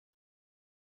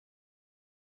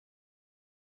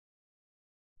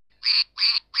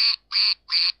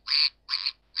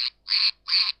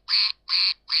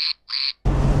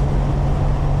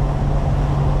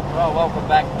Well, welcome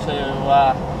back to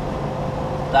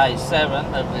day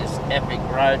 7 of this epic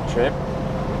road trip.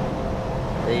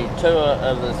 The tour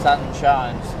of the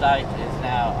Sunshine State is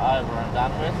now over and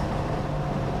done with,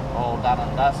 all done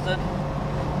and dusted,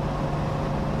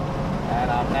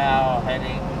 and I'm now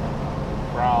heading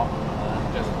from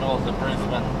just north of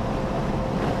Brisbane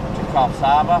to Coffs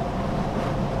Harbour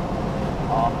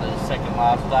on the second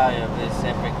last day of this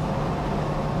epic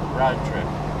road trip.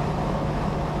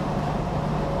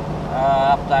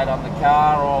 Update on the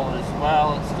car, all is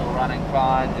well, it's still running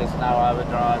fine, just no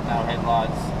overdrive, no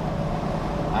headlights,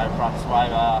 no front sway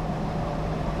bar.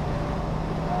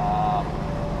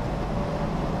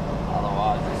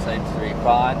 Otherwise it seems to be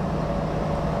fine.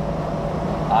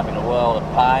 I'm in a world of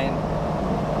pain,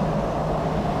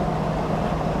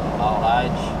 old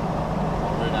age,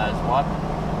 or who knows what.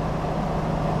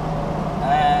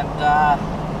 And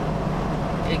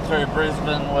getting through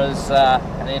Brisbane was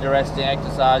an interesting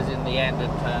exercise. In the end it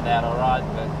turned out alright,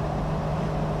 but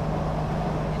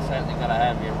you certainly got to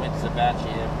have your wits about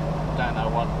you. Don't know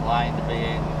what lane to be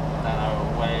in, don't know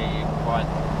where you quite...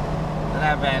 The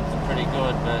nav vans are pretty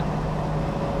good, but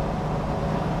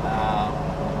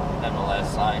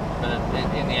nevertheless,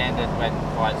 in the end it went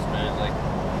quite smoothly.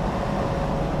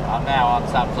 I'm now on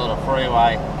some sort of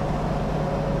freeway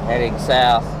heading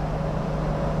south,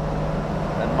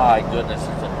 and my goodness,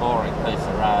 it's a boring piece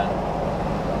of road.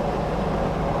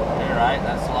 Anyway,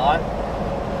 that's life.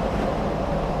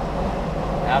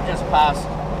 Now I've just passed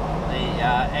the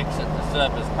exit to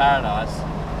Surfers Paradise,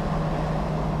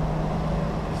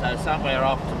 so somewhere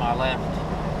off to my left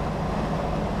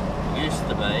used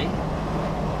to be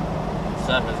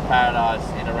Surfers Paradise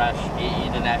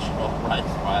International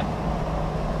Raceway.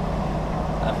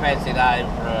 A fancy name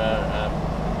for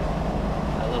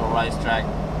a little racetrack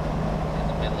in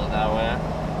the middle of nowhere.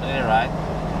 But at any rate,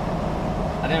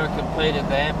 I never competed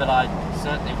there, but I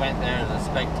certainly went there as a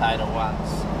spectator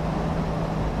once.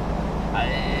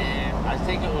 I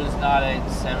think it was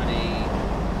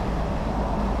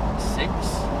 1976,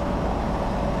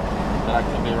 but I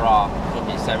could be wrong. It could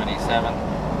be 77.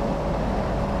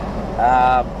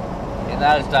 In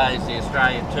those days, the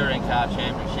Australian Touring Car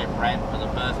Championship ran for the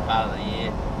first part of the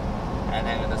year, and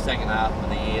then in the second half of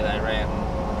the year they ran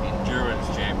Endurance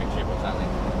Championship or something.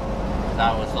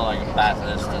 So it was like a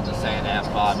Bathurst and the Sandown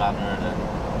 500.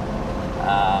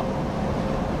 And,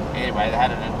 anyway, they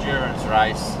had an endurance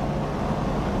race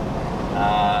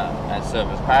at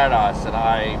Surfers Paradise, and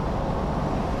I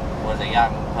was a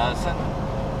young person,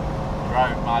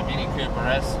 drove my Mini Cooper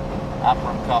S up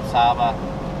from Coffs Harbour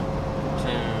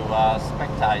to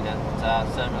spectate at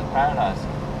Surfers Paradise.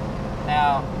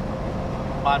 Now,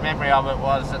 my memory of it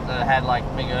was that it had like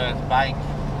big earth bank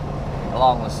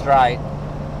along the straight,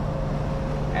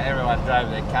 and everyone drove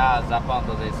their cars up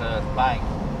onto this earth bank.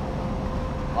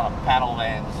 A lot of panel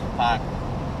vans parked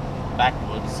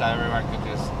backwards so everyone could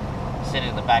just sit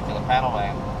in the back of the panel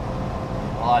van.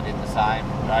 Well, I did the same,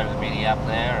 drove the Mini up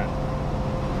there and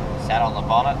sat on the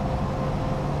bonnet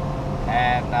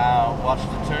and watched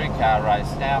the touring car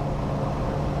race. Now,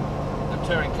 the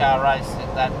touring car race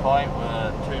at that point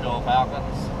were two-door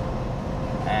Falcons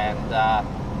and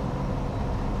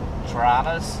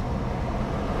Tiranas.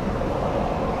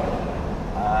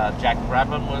 Jack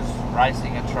Brabham was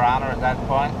racing a Tirana at that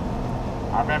point.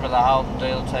 I remember the Holden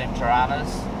Deal Team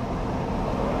Tiranas,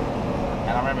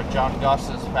 and I remember John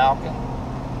Goss's Falcon.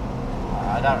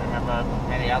 I don't remember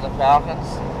many other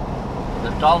Falcons.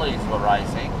 The Dollies were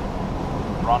racing,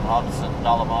 Ron Hodson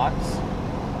Dolomites,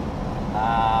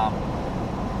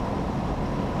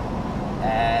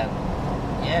 and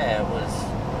yeah, it was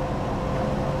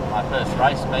my first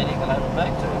race meeting that I've ever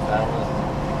been to, so it was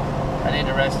an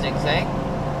interesting thing.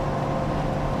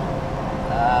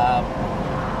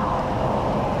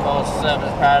 Of course,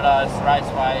 Surfers Paradise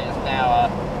Raceway is now a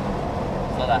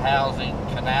sort of housing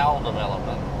canal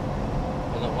development,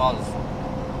 because it was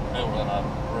built in a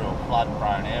real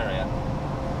flood-prone area.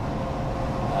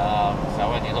 So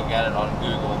when you look at it on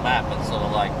Google Map, it's sort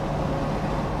of like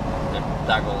they've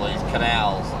dug all these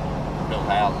canals and built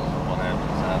houses or whatever.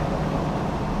 So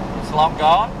it's long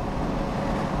gone.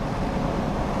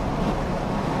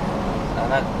 So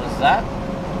that was that.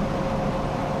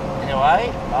 Anyway,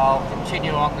 I'll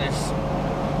continue on this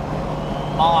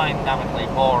mind-numbingly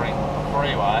boring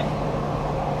freeway,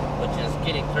 which is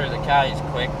getting through the K's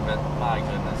quick, but my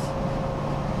goodness.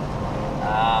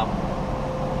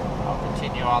 I'll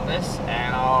continue on this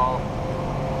and I'll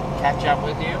catch up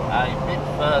with you a bit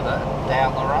further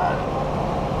down the road.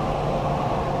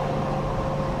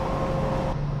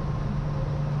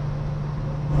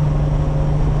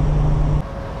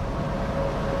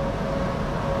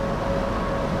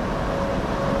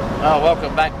 Well,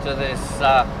 welcome back to this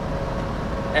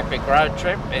epic road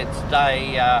trip. It's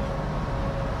day,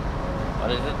 what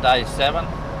is it, day 7.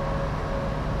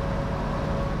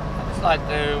 I'd just like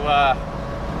to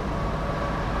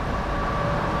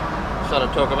sort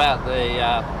of talk about the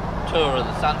tour of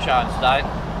the Sunshine State.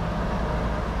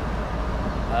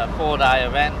 A 4-day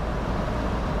event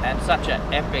and such an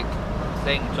epic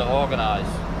thing to organise.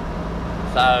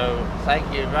 So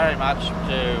thank you very much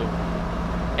to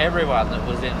everyone that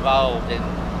was involved in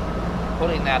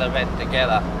putting that event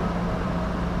together.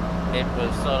 It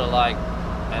was sort of like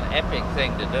an epic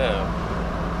thing to do.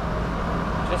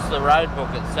 Just the road book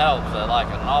itself is like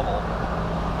a novel,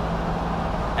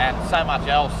 and so much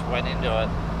else went into it.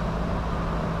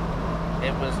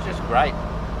 It was just great.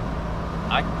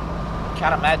 I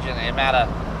can't imagine the amount of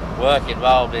work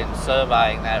involved in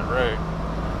surveying that route.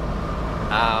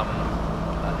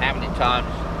 How many times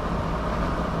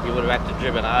you would have had to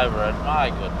driven over it, my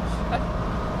goodness.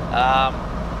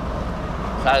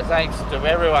 So thanks to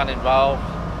everyone involved,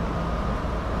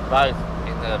 both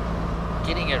in the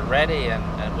getting it ready,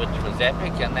 and which was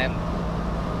epic, and then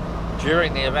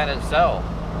during the event itself,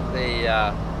 the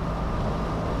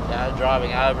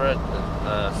driving over it,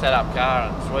 the setup car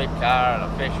and sweep car and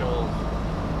officials,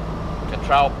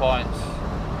 control points,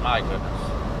 my goodness.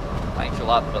 Thanks a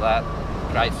lot for that,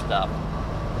 great stuff.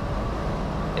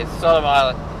 It's sort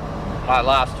of my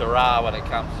last hurrah when it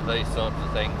comes to these sorts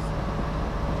of things.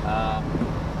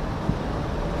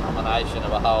 Combination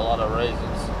of a whole lot of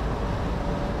reasons.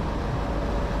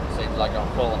 Seems like I'm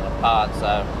falling apart,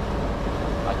 so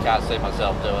I can't see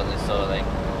myself doing this sort of thing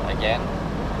again.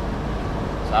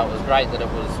 So it was great that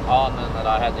it was on and that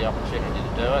I had the opportunity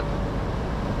to do it.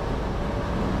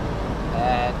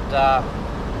 And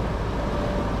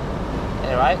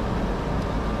anyway,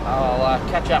 I'll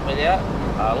catch up with you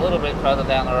a little bit further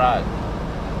down the road.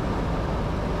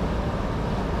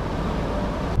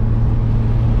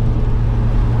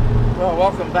 Well,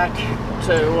 welcome back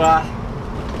to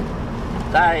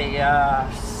day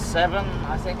 7,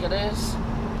 I think it is,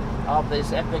 of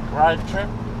this epic road trip.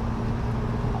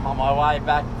 I'm on my way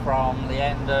back from the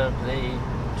end of the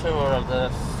tour of the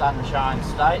Sunshine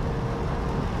State,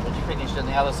 which finished on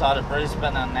the other side of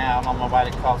Brisbane, and now I'm on my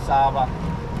way to Coffs Harbour,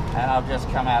 and I've just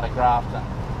come out of Grafton.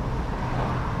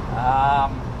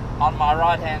 On my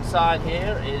right hand side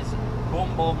here is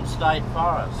Boom Boom State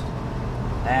Forest.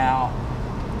 Now,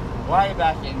 way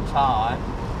back in time,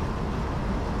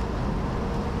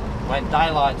 when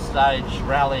daylight stage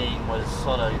rallying was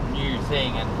sort of a new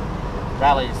thing, and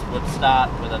rallies would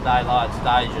start with a daylight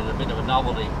stage as a bit of a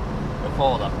novelty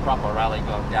before the proper rally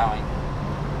got going.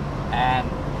 And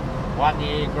one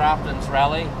year Grafton's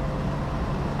rally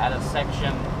had a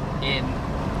section in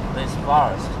this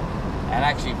forest and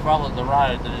actually followed the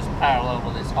road that is parallel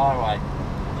to this highway,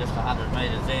 just 100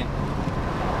 metres in.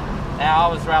 Now,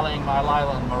 I was rallying my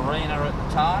Leyland Marina at the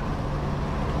time,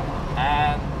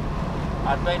 and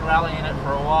I'd been rallying it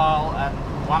for a while, and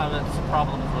one of its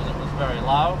problems was it was very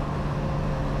low,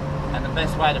 and the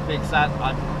best way to fix that,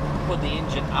 I put the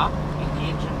engine up in the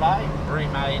engine bay,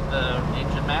 remade the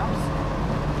engine mounts,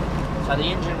 so the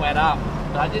engine went up,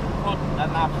 but I didn't put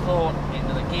enough thought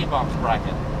into the gearbox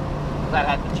bracket. That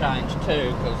had to change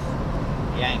too, because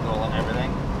the angle and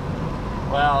everything.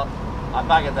 Well, I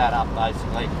buggered that up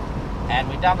basically, and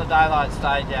we'd done the daylight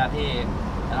stage out here,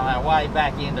 and on our way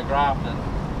back into Grafton,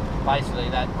 basically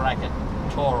that bracket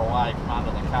tore away from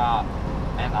under the car,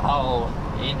 and the whole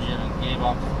engine and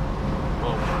gearbox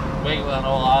were wiggling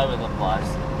all over the place.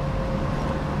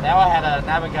 Now, I had a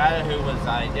navigator who was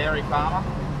a dairy farmer,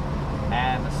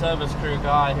 and a service crew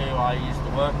guy who I used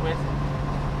to work with,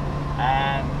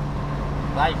 and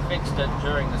they fixed it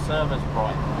during the service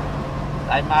point.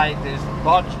 They made this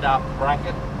bodged up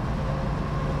bracket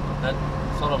that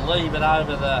sort of levered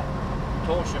over the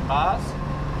torsion bars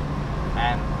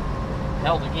and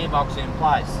held the gearbox in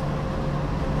place.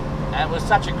 And it was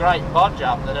such a great bodge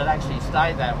up that it actually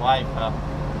stayed that way for,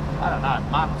 I don't know,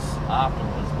 months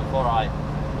afterwards before I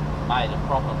made a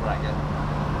proper bracket.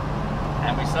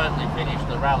 And we certainly finished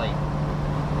the rally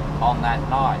on that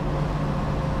night.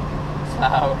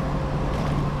 So,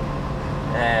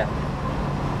 yeah,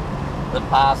 the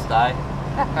past day.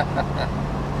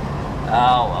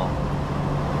 Oh well,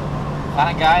 fun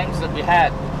and games that we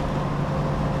had.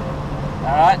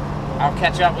 Alright, I'll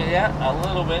catch up with you a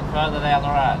little bit further down the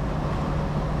road.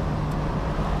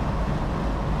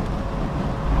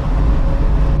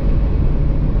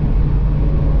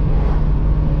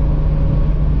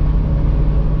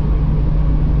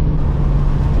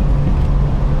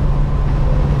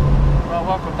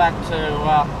 Welcome back to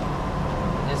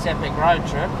this epic road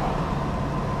trip.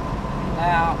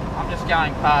 Now, I'm just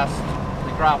going past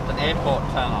the Grafton Airport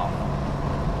turn-off.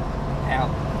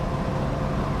 Now,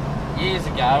 years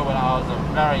ago, when I was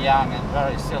very young and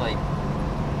very silly,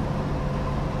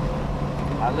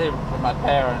 I lived with my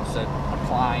parents at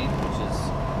Maclean, which is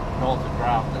north of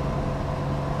Grafton.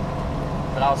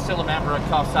 But I was still a member of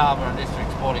Coffs Harbour and District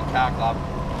Sporting Car Club,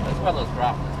 as well as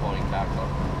Grafton Sporting Car Club.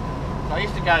 So I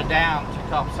used to go down to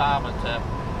Coffs Harbour to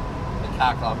the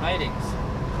car club meetings.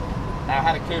 Now, I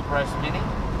had a Cooper S Mini,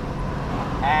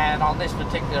 and on this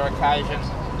particular occasion,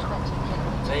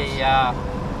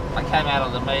 I came out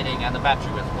of the meeting and the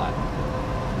battery was flat.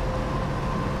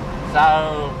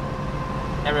 So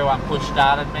everyone push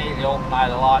started me, the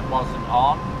alternator light wasn't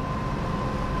on.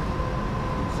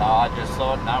 So I just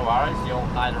thought, no worries, the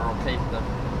alternator will keep them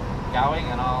going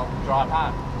and I'll drive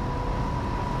home.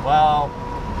 Well,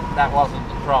 that wasn't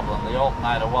the problem. The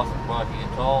alternator wasn't working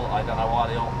at all. I don't know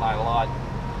why the alternator light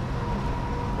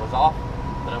was off,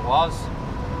 but it was.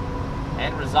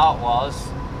 End result was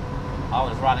I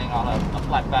was running on a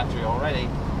flat battery already,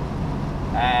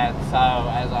 and so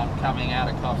as I'm coming out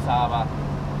of Coffs Harbour,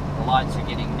 the lights are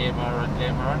getting dimmer and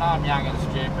dimmer, and I'm young and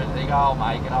stupid, think, I'll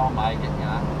make it, you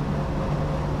know.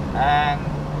 And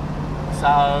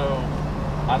so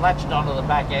I latched onto the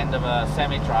back end of a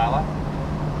semi-trailer.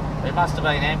 It must have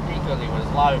been empty because it was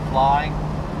low flying,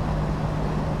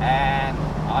 and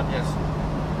I'm just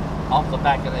off the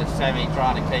back of this semi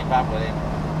trying to keep up with him.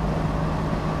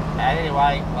 And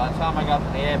anyway, by the time I got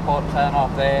to the airport turn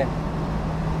off there,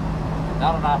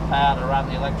 not enough power to run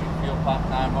the electric fuel pump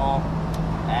no more,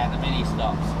 and the Mini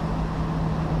stops.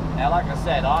 Now, like I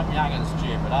said, I'm young and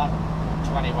stupid. I'm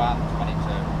 21, 22.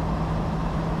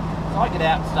 So I get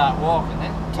out and start walking.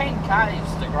 There's 10 k's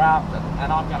to Grafton,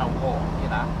 and I'm going to walk, you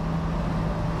know.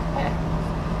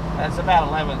 Yeah. It's about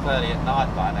 11:30 at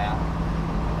night by now.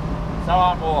 So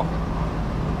I'm walking.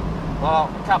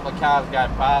 Well, a couple of cars go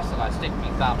past and I stick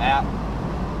my thumb out.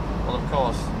 Well, of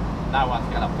course, no one's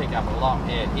going to pick up a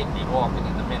long-haired hippie walking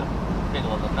in the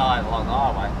middle of the night along the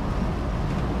highway.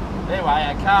 Anyway,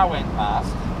 a car went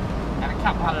past, and a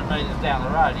couple hundred metres down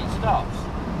the road, he stops.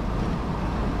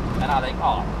 And I think,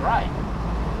 oh, great.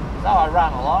 So I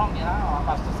run along, you know, I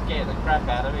must have scared the crap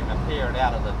out of him appearing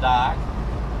out of the dark.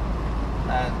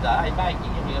 And, hey mate, can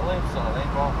you give me a lift, sort of thing.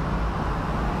 Well,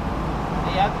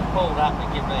 he hadn't pulled up to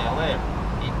give me a lift.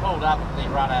 He pulled up and he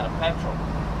run out of petrol.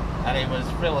 And he was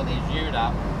filling his ute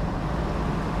up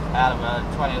out of a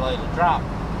 20-litre drum.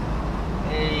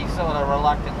 He sort of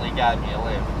reluctantly gave me a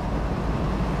lift.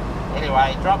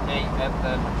 Anyway, he dropped me at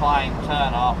the Maclean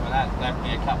turn off, and that left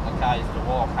me a couple of k's to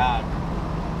walk home.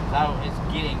 So it's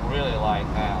getting really late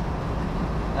now.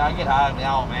 Now I get home, the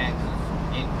old man's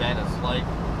in bed asleep,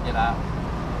 you know.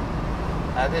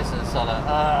 Now this is sort of,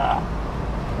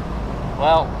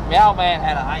 well, the old man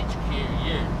had a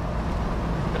HQU,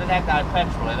 but it had no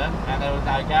petrol in it, and there was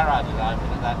no garages open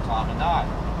at that time of night.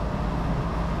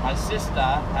 My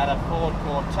sister had a Ford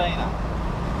Cortina,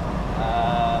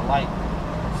 late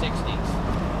 60s,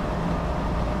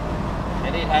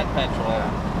 and it had petrol in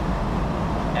it.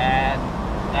 And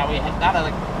now we had none of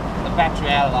the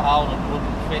battery out of the Holden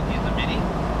wouldn't fit in the Mini,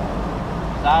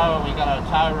 so we got a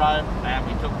tow rope and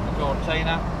we took the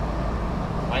Cortina,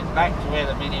 went back to where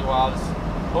the Mini was,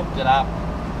 hooked it up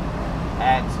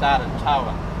and started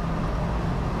towing.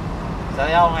 So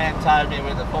the old man towed me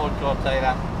with the Ford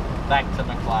Cortina back to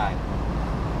Maclean.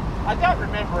 I don't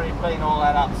remember him being all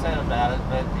that upset about it,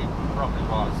 but he probably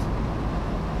was.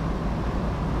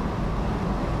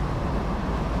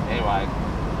 Anyway,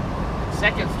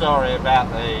 second story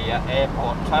about the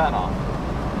airport turn-off.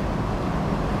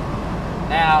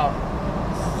 Now,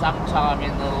 sometime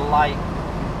in the late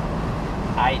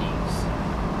 80s,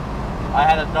 I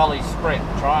had a Dolly Sprint,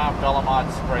 Triumph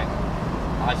Dolomite Sprint.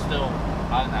 I still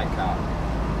own that car.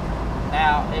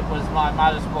 Now, it was my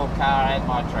motorsport car and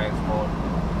my transport.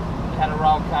 It had a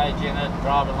roll cage in it,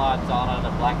 driving lights on it,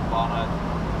 a black bonnet.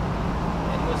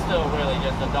 It was still really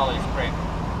just a Dolly Sprint.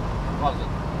 It wasn't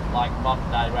like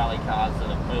modern day rally cars that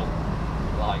are built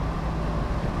like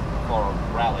for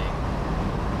rallying.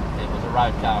 It was a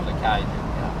road car with a cage in,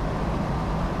 you know.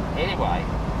 Anyway,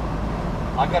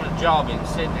 I got a job in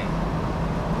Sydney.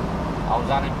 I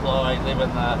was unemployed,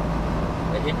 living the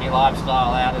hippie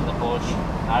lifestyle out in the bush,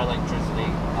 no electricity,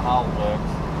 the whole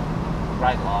works,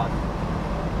 great life.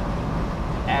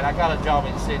 And I got a job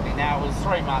in Sydney. Now it was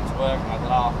 3 months work, and I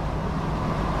thought, oh,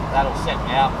 that'll set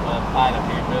me up for paying a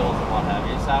few bills and what have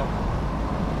you. So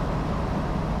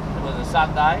it was a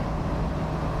Sunday,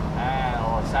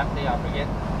 or a Saturday, I forget.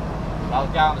 I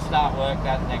was going to start work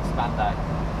that next Monday.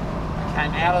 I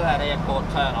came out of that airport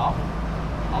turn off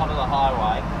onto the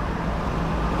highway,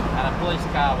 and a police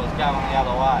car was going the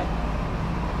other way.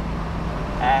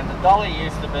 And the dolly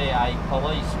used to be a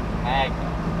police magnet.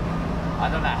 I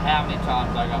don't know how many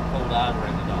times I got pulled over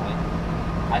in the dolly.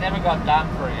 I never got done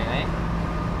for anything,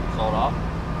 sort of.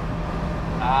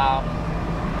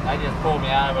 They just pulled me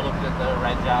over, looked at the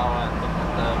rego and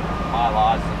looked at my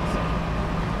licence.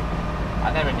 I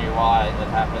never knew why it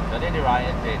happened, but anyway,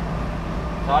 it did.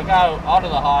 So I go onto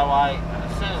the highway, and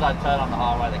as soon as I turn on the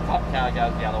highway, the cop car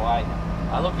goes the other way.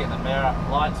 I look in the mirror,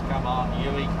 lights come on,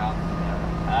 Huey comes.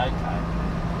 Okay.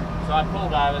 So I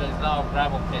pulled over, there's an old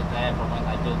gravel pit there from when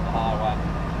they built the highway.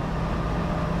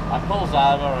 I pulls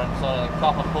over and sort of the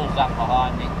copper pulls up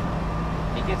behind me.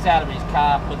 He gets out of his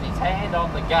car, puts his hand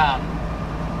on the gun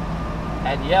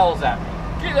and yells at me,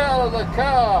 "Get out of the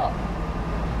car!"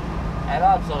 And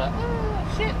I'm sort of,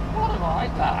 oh shit, what have I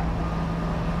done?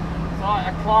 So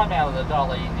I climb out of the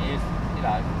dolly,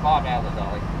 climb out of the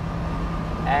dolly.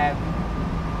 And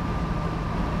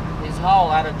his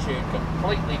whole attitude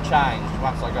completely changed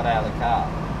once I got out of the car.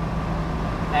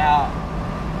 Now,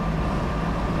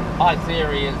 my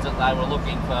theory is that they were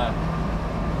looking for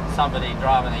somebody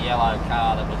driving a yellow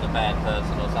car that was a bad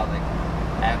person or something.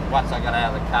 And once I got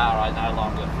out of the car, I no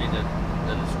longer fitted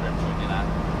the description, you know.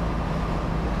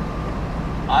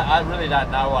 I really don't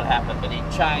know what happened, but he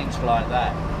changed like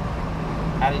that.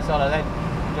 And he sort of then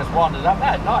just wandered up,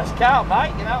 "Oh, nice car,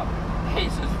 mate," you know.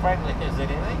 He's as friendly as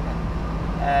anything.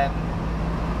 And,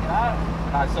 you know,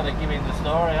 I sort of give him the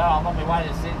story, "Oh, I'm on my way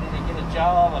to Sydney to get a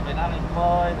job, I've been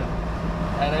unemployed,"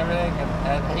 and everything.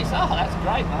 And he said, "Oh, that's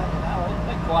great, mate." You know, it's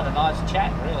been quite a nice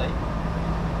chat, really.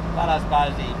 But I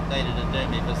suppose he needed to do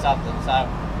me for something, so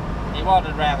he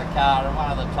wandered around the car and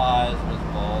one of the tyres was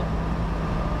bald.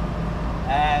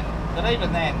 But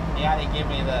even then, he only gave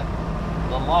me the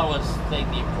lowest thing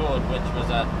you could, which was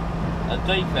a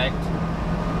defect.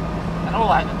 And all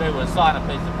I had to do was sign a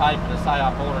piece of paper to say I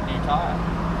bought a new tyre.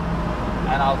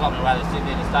 And I was on my way to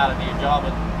Sydney to start a new job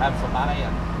and have some money.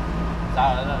 And so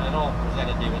it all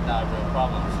presented me with no real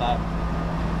problem. So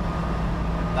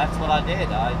that's what I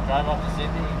did. I drove off to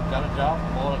Sydney, got a job,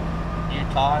 bought new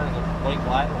tyres a week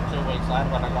later or 2 weeks later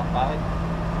when I got paid.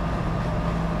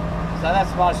 So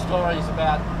that's my stories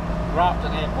about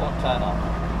Grafton Airport turn-off.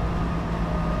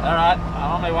 Alright,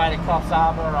 I'm on my way to Coffs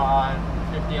Harbour. I'm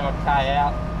 50 odd K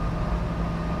out.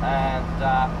 And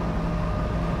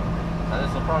so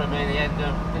this will probably be the end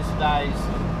of this day's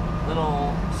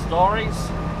little stories.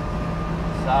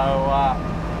 So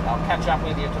I'll catch up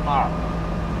with you tomorrow.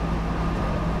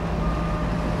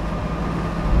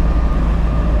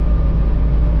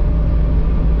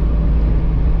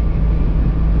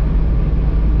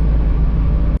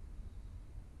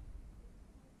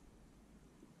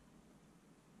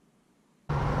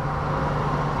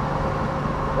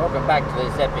 Welcome back to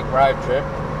this epic road trip.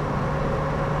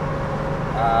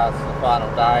 It's the final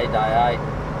day, day 8,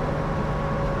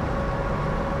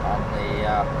 on the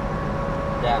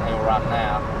downhill run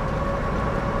now.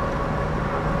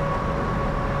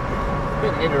 It's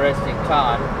been an interesting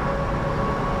time.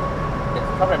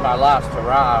 It's probably my last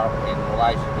hurrah in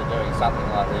relation to doing something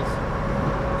like this.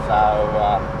 So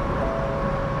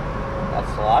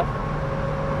that's life.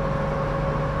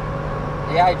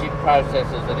 The aging process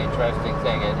is an interesting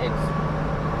thing.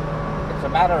 It's a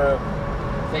matter of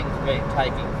things being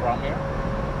taken from you.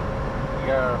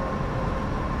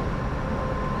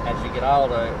 As you get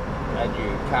older and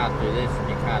you can't do this and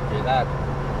you can't do that,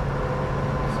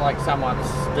 it's like someone's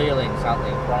stealing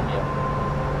something from you.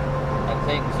 And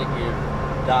things that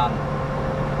you've done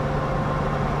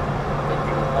that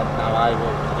you are not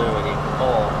able to do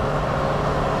anymore,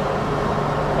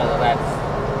 whether that's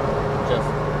just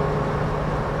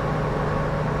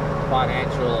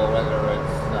financial or whether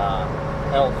it's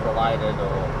health related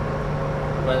or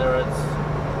whether it's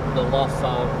the loss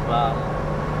of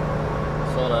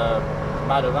sort of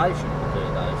motivation to do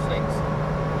those things.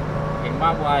 In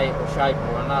one way or shape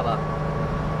or another,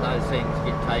 those things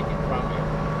get taken from you.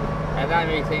 And they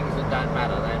may be things that don't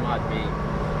matter. They might be,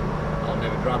 I'll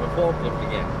never drive a forklift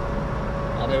again.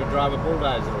 I'll never drive a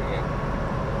bulldozer again.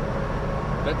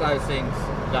 But those things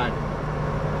don't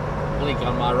blink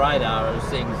on my radar as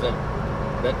things that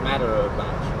matter much.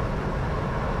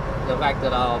 The fact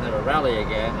that I'll never rally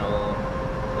again or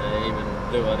even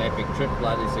do an epic trip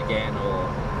like this again or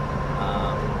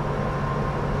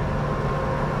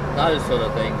those sort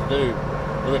of things do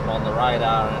blip on the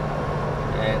radar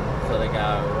and sort of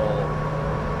go, well,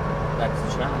 that's a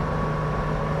shame.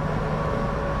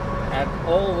 And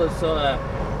all the sort of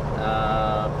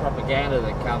propaganda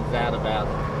that comes out about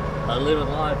living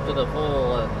life to the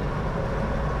full and,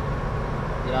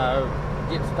 you know,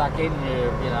 get stuck in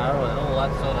you, you know, and all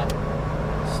that sort of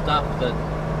stuff that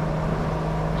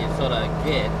you sort of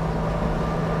get,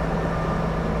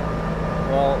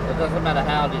 well, it doesn't matter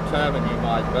how determined you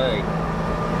might be,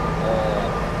 or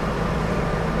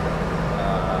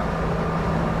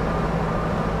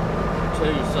to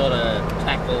sort of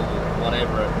tackle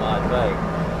whatever it might be.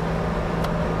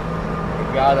 If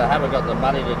you either haven't got the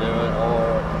money to do it,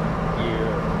 or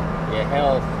your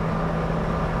health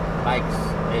makes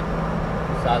it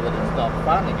so that it's not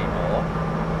fun anymore,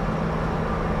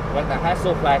 when the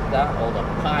hassle factor or the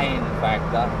pain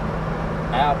factor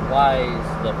outweighs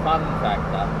the fun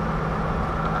factor,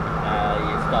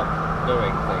 you stop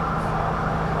doing things.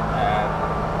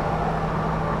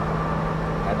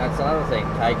 And that's another thing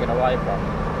taken away from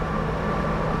you.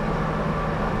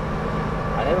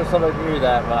 I never sort of knew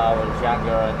that when I was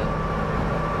younger, and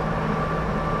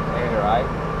anyway,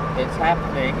 it's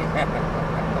happening.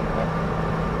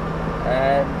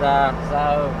 And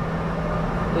so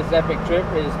this epic trip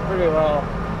is pretty well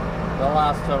the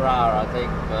last hurrah, I think,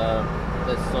 for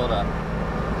this sort of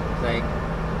thing.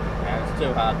 And it's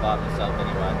too hard by myself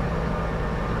anyway.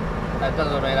 That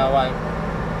doesn't mean I won't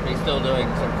be still doing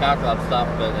some car club stuff,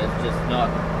 but it's just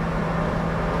not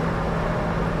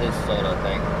this sort of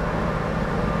thing.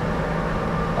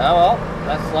 Oh well,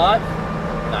 that's life.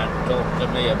 Don't talk to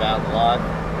me about life.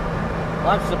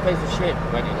 Life's a piece of shit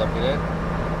when you look at it.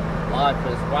 Life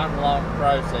is one long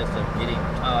process of getting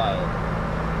tired.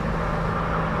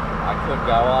 I could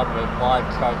go on with life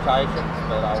quotations,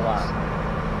 but I won't.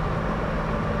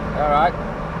 Alright,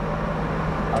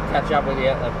 I'll catch up with you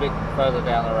a bit further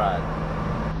down the road.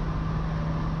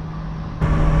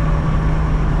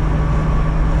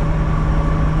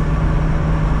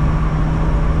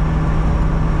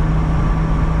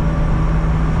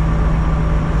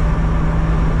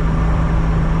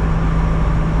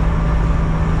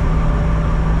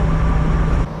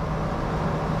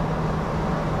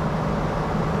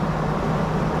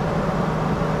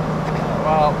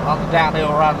 Well, on the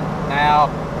downhill run now,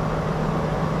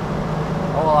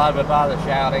 all over by the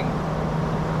shouting,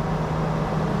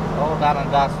 all done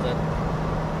and dusted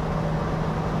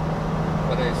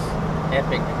for this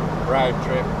epic road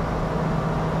trip.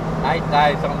 8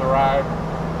 days on the road,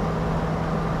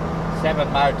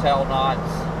 7 motel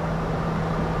nights.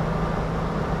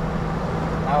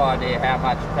 No idea how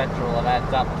much petrol it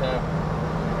adds up to.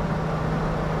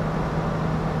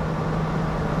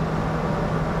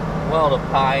 World of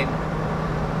pain,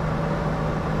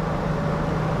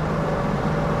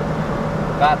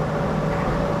 but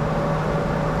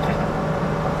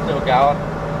I'm still going.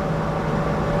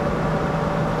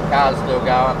 Car's still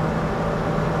going.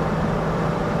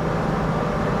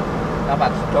 Not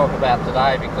much to talk about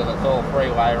today because it's all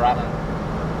freeway running.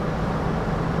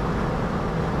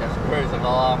 Just cruising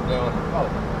along doing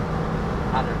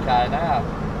 100k an hour.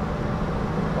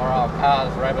 Poor old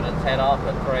car's revving its head off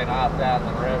at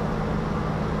 3,500 revs.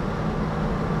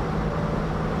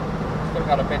 Still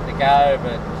got a bit to go,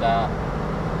 but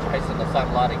chasing the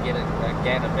sunlight again a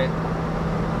bit.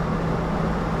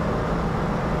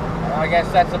 And I guess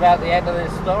that's about the end of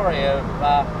this story of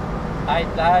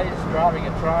 8 days driving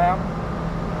a Triumph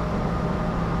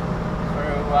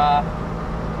through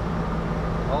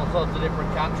all sorts of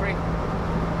different country.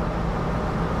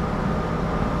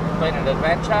 It's been an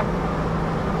adventure,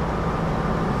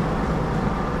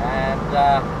 and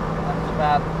that's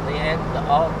about the end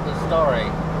of the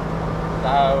story. So,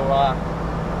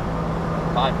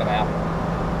 bye for now.